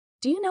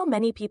Do you know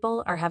many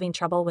people are having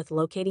trouble with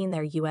locating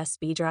their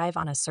USB drive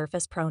on a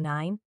Surface Pro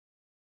 9?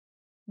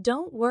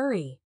 Don't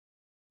worry.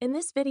 In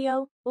this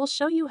video, we'll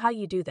show you how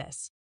you do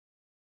this.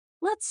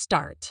 Let's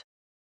start.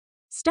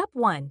 Step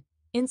 1.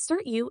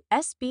 Insert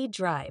USB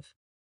drive.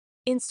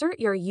 Insert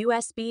your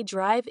USB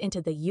drive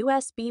into the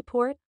USB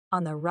port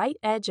on the right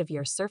edge of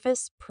your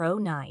Surface Pro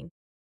 9.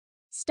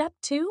 Step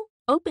 2.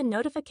 Open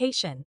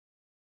notification.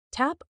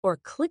 Tap or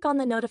click on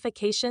the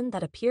notification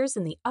that appears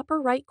in the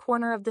upper right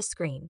corner of the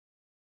screen.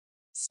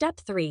 Step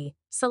 3.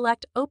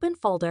 Select Open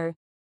Folder.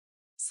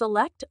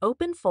 Select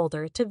Open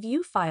Folder to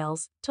view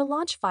files to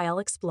launch File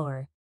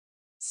Explorer.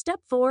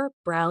 Step 4.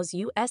 Browse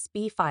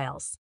USB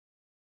files.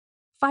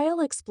 File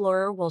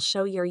Explorer will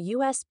show your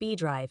USB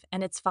drive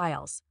and its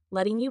files,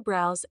 letting you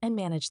browse and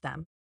manage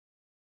them.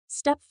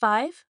 Step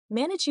 5.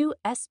 Manage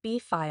USB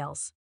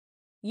files.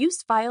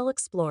 Use File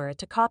Explorer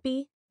to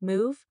copy,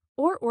 move,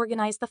 or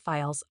organize the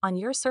files on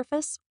your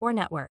Surface or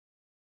network.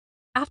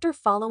 After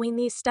following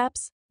these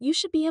steps, you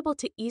should be able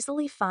to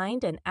easily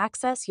find and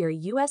access your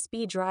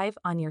USB drive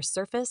on your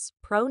Surface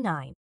Pro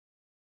 9.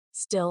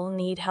 Still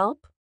need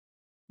help?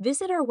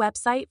 Visit our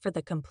website for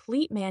the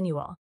complete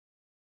manual.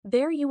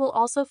 There you will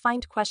also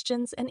find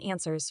questions and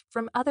answers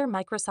from other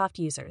Microsoft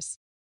users.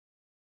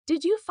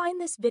 Did you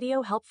find this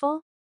video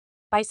helpful?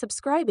 By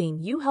subscribing,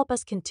 you help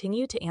us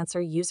continue to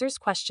answer users'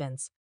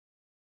 questions.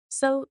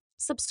 So,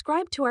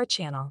 subscribe to our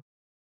channel.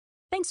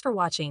 Thanks for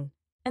watching,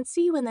 and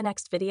see you in the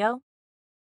next video.